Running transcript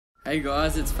Hey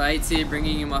guys, it's Feitz here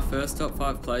bringing you my first top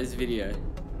 5 plays video.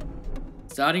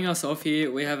 Starting us off here,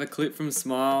 we have a clip from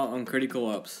Smile on Critical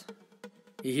Ops.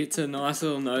 He hits a nice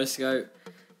little no scope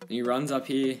and he runs up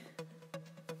here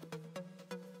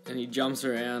and he jumps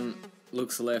around,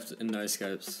 looks left and no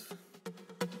scopes.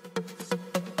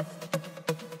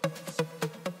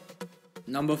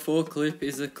 Number 4 clip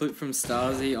is a clip from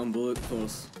Starzy on Bullet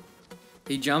Force.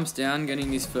 He jumps down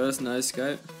getting his first no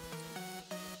scope.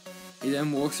 He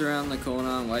then walks around the corner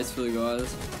and waits for the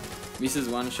guys, misses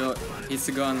one shot, hits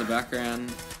the guy in the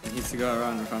background and hits the guy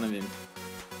right in front of him.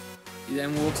 He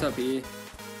then walks up here,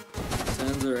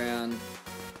 turns around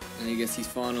and he gets his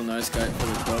final no scope for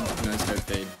the quad no scope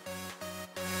feed.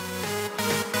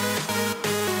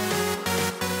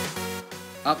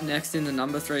 Up next in the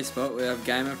number 3 spot we have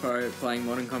Gamer Pro playing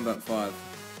Modern Combat 5.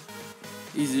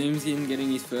 He zooms in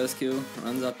getting his first kill,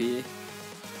 runs up here,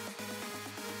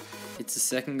 hits the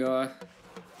second guy,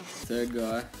 third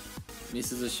guy,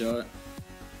 misses a shot,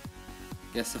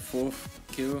 gets the 4th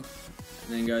kill, and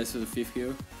then goes for the 5th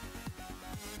kill.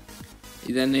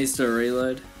 He then needs to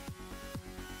reload,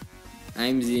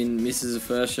 aims in, misses the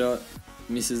first shot,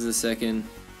 misses the second,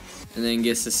 and then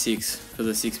gets the 6th for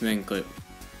the 6-man clip.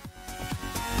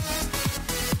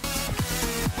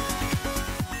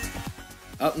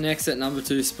 Up next at number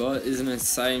 2 spot is an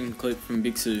insane clip from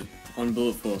Big Sue on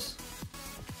Bullet Force.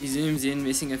 He zooms in,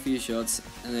 missing a few shots,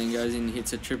 and then goes in and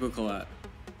hits a triple collab.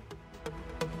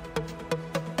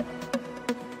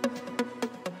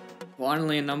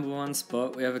 Finally, in number 1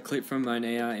 spot, we have a clip from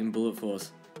Monia in Bullet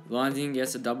Force. Lines in,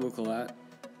 gets a double collab,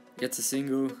 gets a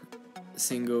single,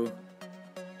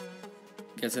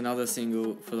 gets another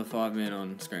single for the 5-man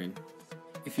on screen.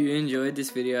 If you enjoyed this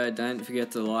video, don't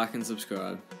forget to like and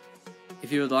subscribe.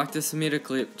 If you would like to submit a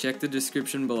clip, check the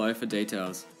description below for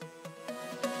details.